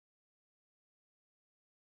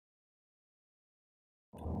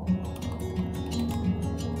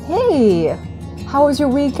Hey, how was your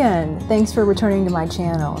weekend? Thanks for returning to my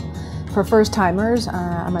channel. For first timers,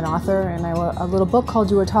 I'm an author and I wrote a little book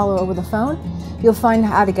called You Are Taller Over the Phone. You'll find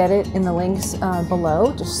how to get it in the links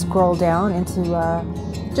below. Just scroll down into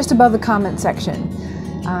just above the comment section.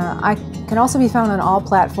 I can also be found on all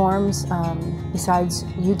platforms besides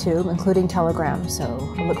YouTube, including Telegram, so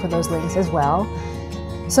look for those links as well.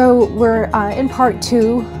 So we're in part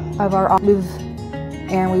 2 of our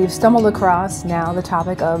and we've stumbled across now the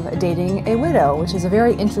topic of dating a widow, which is a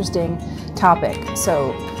very interesting topic.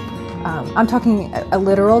 So I'm talking a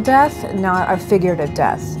literal death, not a figurative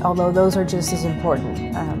death, although those are just as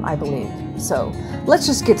important, I believe. So let's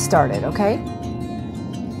just get started, okay?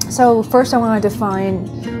 So first I want to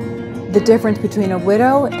define the difference between a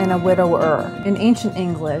widow and a widower. In ancient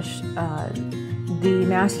English, the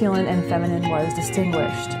masculine and feminine was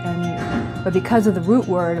distinguished, but because of the root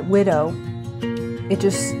word widow, it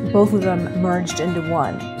just, both of them merged into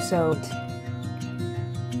one. So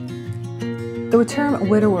the term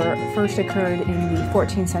widower first occurred in the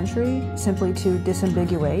 14th century, simply to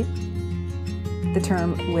disambiguate the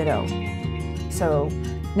term widow. So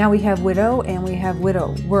now we have widow and we have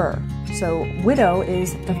widower. So widow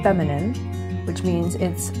is the feminine, which means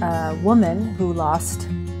it's a woman who lost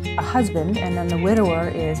a husband, and then the widower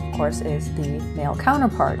is, of course, is the male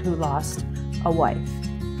counterpart who lost a wife.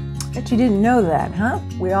 Bet you didn't know that, huh?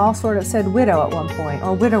 We all sort of said widow at one point,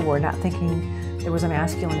 or widower, not thinking there was a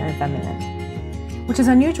masculine and a feminine, which is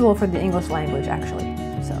unusual for the English language, actually.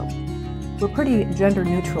 So we're pretty gender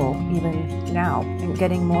neutral even now, and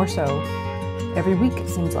getting more so every week, it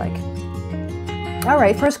seems like. All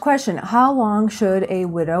right, first question. How long should a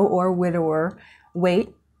widow or widower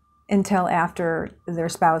wait until after their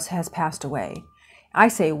spouse has passed away? I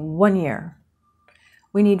say 1 year.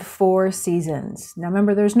 We need 4 seasons. Now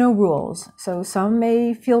remember, there's no rules. So some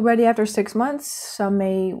may feel ready after 6 months, some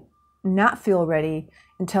may not feel ready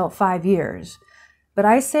until 5 years. But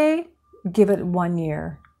I say give it 1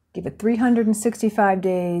 year. Give it 365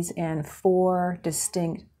 days and 4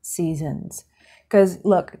 distinct seasons. Because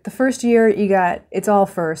look, the first year you got, it's all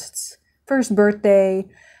firsts. First birthday,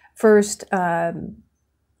 first,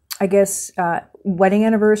 wedding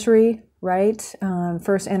anniversary, right?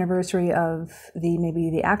 First anniversary of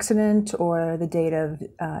maybe the accident or the date of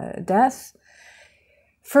death.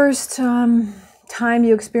 First time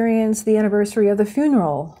you experience the anniversary of the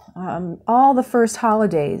funeral. All the first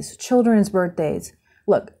holidays, children's birthdays.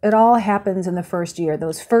 Look, it all happens in the first year.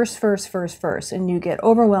 Those first, and you get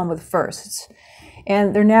overwhelmed with firsts.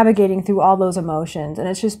 And they're navigating through all those emotions, and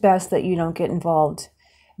it's just best that you don't get involved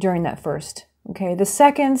during that first. Okay, the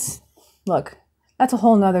seconds, look, that's a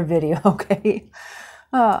whole nother video, okay?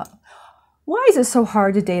 Why is it so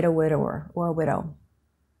hard to date a widower or a widow?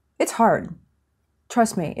 It's hard.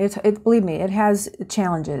 Trust me, believe me, it has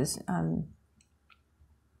challenges.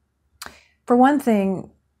 For one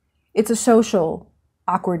thing, it's a social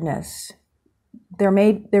awkwardness. There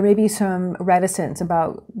may be some reticence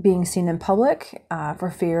about being seen in public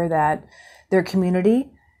for fear that their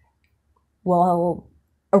community will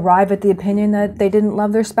arrive at the opinion that they didn't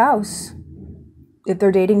love their spouse if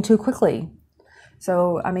they're dating too quickly.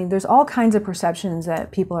 So, I mean, there's all kinds of perceptions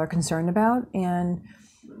that people are concerned about, and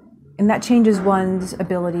that changes one's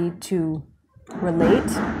ability to relate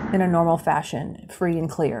in a normal fashion, free and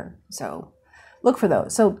clear. So look for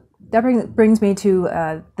those. So that brings me to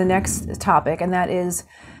the next topic, and that is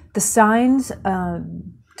the signs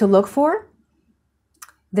to look for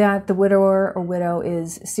that the widower or widow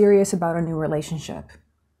is serious about a new relationship.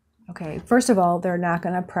 Okay, first of all, they're not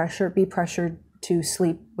going to be pressured to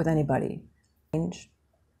sleep with anybody. And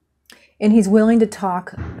he's willing to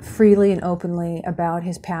talk freely and openly about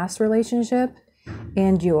his past relationship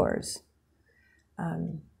and yours.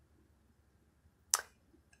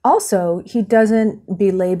 Also, he doesn't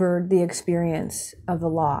belabor the experience of the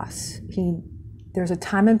loss. There's a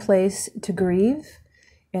time and place to grieve,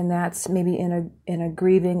 and that's maybe in a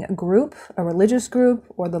grieving group, a religious group,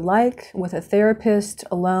 or the like, with a therapist,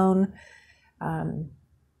 alone.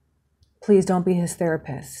 Please don't be his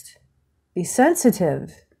therapist. Be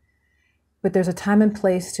sensitive, but there's a time and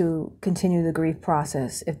place to continue the grief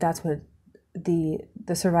process if that's what the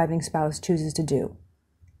surviving spouse chooses to do.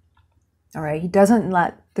 All right, he doesn't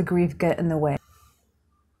let the grief get in the way.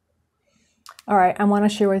 All right, I want to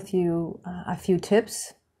share with you a few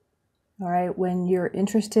tips. All right, when you're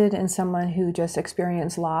interested in someone who just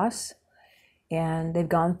experienced loss and they've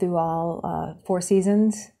gone through all 4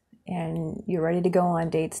 seasons and you're ready to go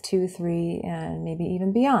on dates 2, 3, and maybe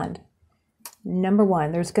even beyond. Number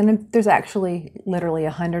 1, there's actually literally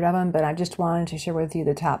 100 of them, but I just wanted to share with you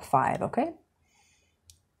the top 5, okay?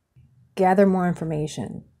 Gather more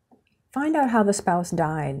information. find out how the spouse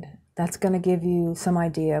died. That's going to give you some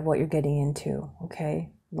idea of what you're getting into, okay?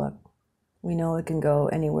 Look, we know it can go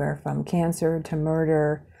anywhere from cancer to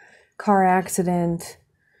murder, car accident.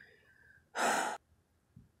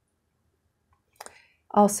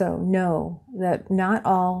 Also, know that not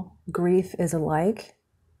all grief is alike,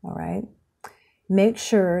 all right? Make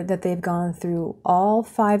sure that they've gone through all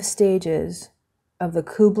 5 stages of the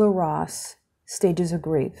Kubler-Ross stages of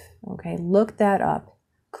grief, okay? Look that up,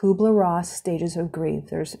 Kubler-Ross stages of grief.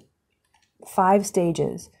 There's 5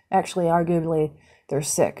 stages. Actually, arguably, there's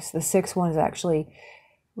 6. The 6th one is actually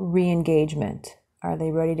re-engagement. Are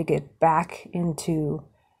they ready to get back into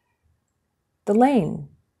the lane,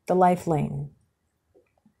 the life lane?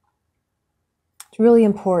 It's really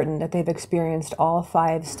important that they've experienced all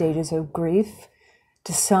 5 stages of grief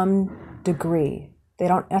to some degree. They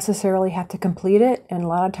don't necessarily have to complete it, and a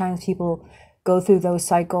lot of times people go through those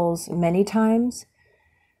cycles many times,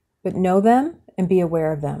 but know them and be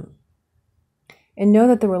aware of them. And know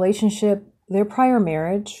that the relationship, their prior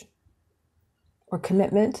marriage or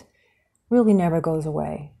commitment, really never goes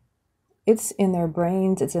away. It's in their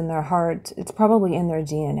brains, it's in their heart, it's probably in their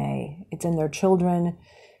DNA, it's in their children,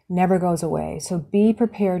 never goes away. So be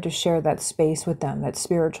prepared to share that space with them, that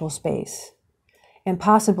spiritual space, and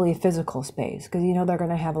possibly physical space, because you know they're going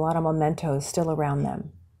to have a lot of mementos still around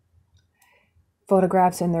them.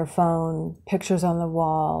 Photographs in their phone, pictures on the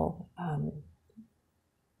wall.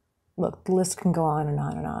 Look, the list can go on and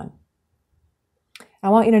on and on. I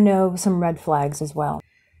want you to know some red flags as well.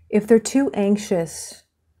 If they're too anxious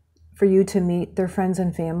for you to meet their friends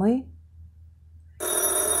and family,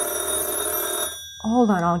 hold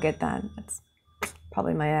on, I'll get that. That's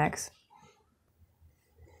probably my ex.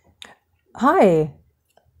 Hi,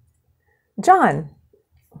 John.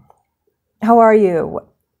 How are you?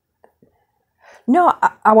 No,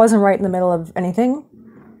 I wasn't right in the middle of anything.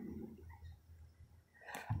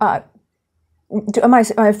 Am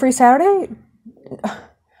I free Saturday?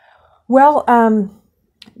 Well,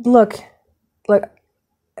 look,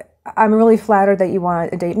 I'm really flattered that you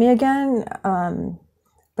want to date me again,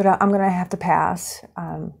 but I'm going to have to pass.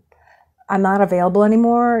 I'm not available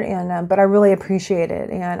anymore, and but I really appreciate it,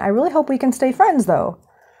 and I really hope we can stay friends, though.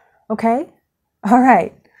 Okay? All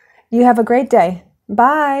right. You have a great day.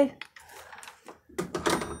 Bye.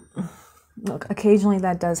 Look, occasionally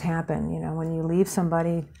that does happen, you know, when you leave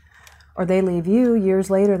somebody or they leave you, years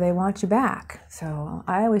later they want you back. So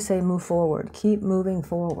I always say move forward. Keep moving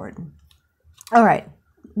forward. All right.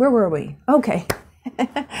 Where were we? Okay.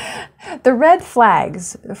 The red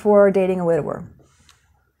flags for dating a widower.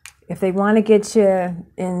 If they want to get you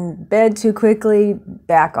in bed too quickly,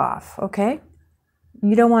 back off, okay?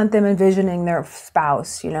 You don't want them envisioning their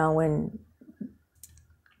spouse, you know,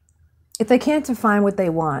 if they can't define what they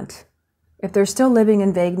want, if they're still living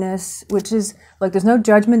in vagueness, which is, like, there's no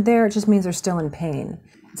judgment there, it just means they're still in pain.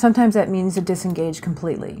 Sometimes that means to disengage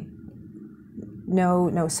completely.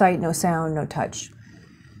 No sight, no sound, no touch.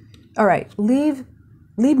 All right, leave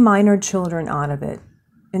minor children out of it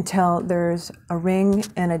until there's a ring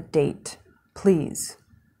and a date. Please.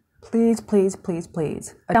 Please, please, please,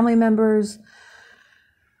 please. Family members,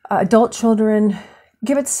 adult children,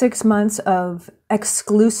 give it 6 months of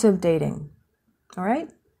exclusive dating. All right?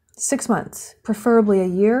 6 months, preferably a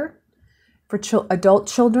year for adult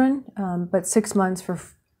children, but 6 months for,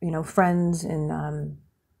 you know, friends and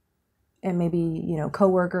maybe, you know,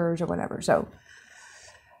 coworkers or whatever. So,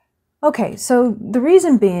 okay, so the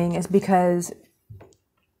reason being is because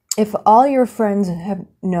if all your friends have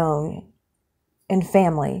known, and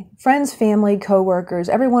family, friends, family, coworkers,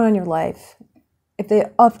 everyone in your life,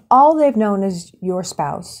 if all they've known is your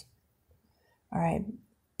spouse, all right,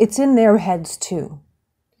 it's in their heads too.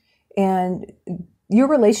 And your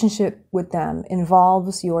relationship with them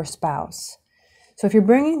involves your spouse. So if you're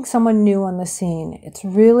bringing someone new on the scene, it's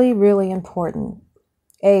really, really important,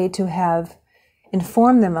 to have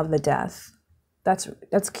informed them of the death.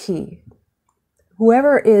 That's key.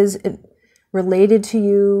 Whoever is related to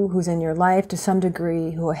you, who's in your life to some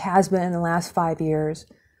degree, who has been in the last 5 years,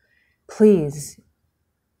 please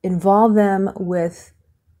involve them with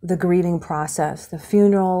the grieving process, the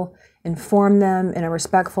funeral, inform them in a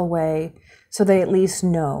respectful way so they at least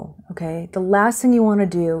know, okay? The last thing you want to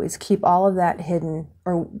do is keep all of that hidden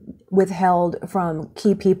or withheld from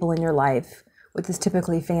key people in your life, which is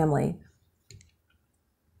typically family,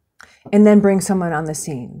 and then bring someone on the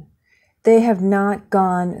scene. They have not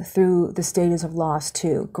gone through the stages of loss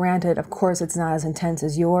too. Granted, of course, it's not as intense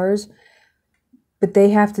as yours, but they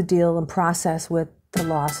have to deal and process with the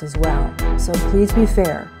loss as well. So please be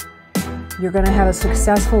fair. You're going to have a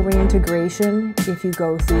successful reintegration if you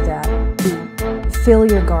go through that. Be fill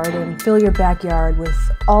your garden, fill your backyard with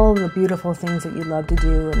all the beautiful things that you love to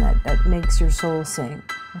do and that makes your soul sing,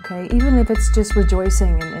 okay? Even if it's just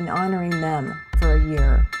rejoicing and honoring them for a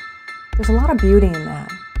year. There's a lot of beauty in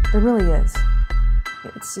that. There really is.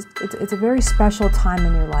 It's a very special time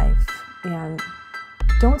in your life, and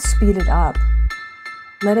don't speed it up.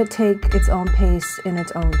 Let it take its own pace in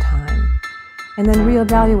its own time, and then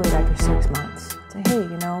reevaluate after 6 months. Say, hey,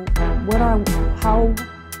 you know, how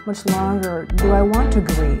much longer do I want to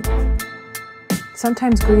grieve?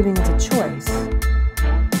 Sometimes grieving is a choice,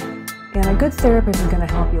 and a good therapist is going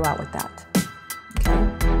to help you out with that. Okay.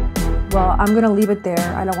 Well, I'm going to leave it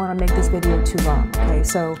there. I don't want to make this video too long. Okay,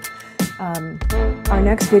 so our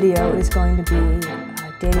next video is going to be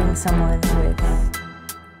dating someone with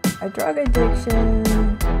a drug addiction.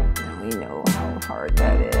 We know how hard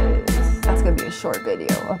that is. That's going to be a short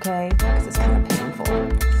video, okay? Because it's kind of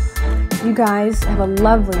painful. You guys have a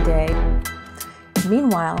lovely day.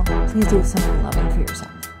 Meanwhile, please do something loving for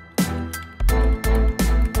yourself.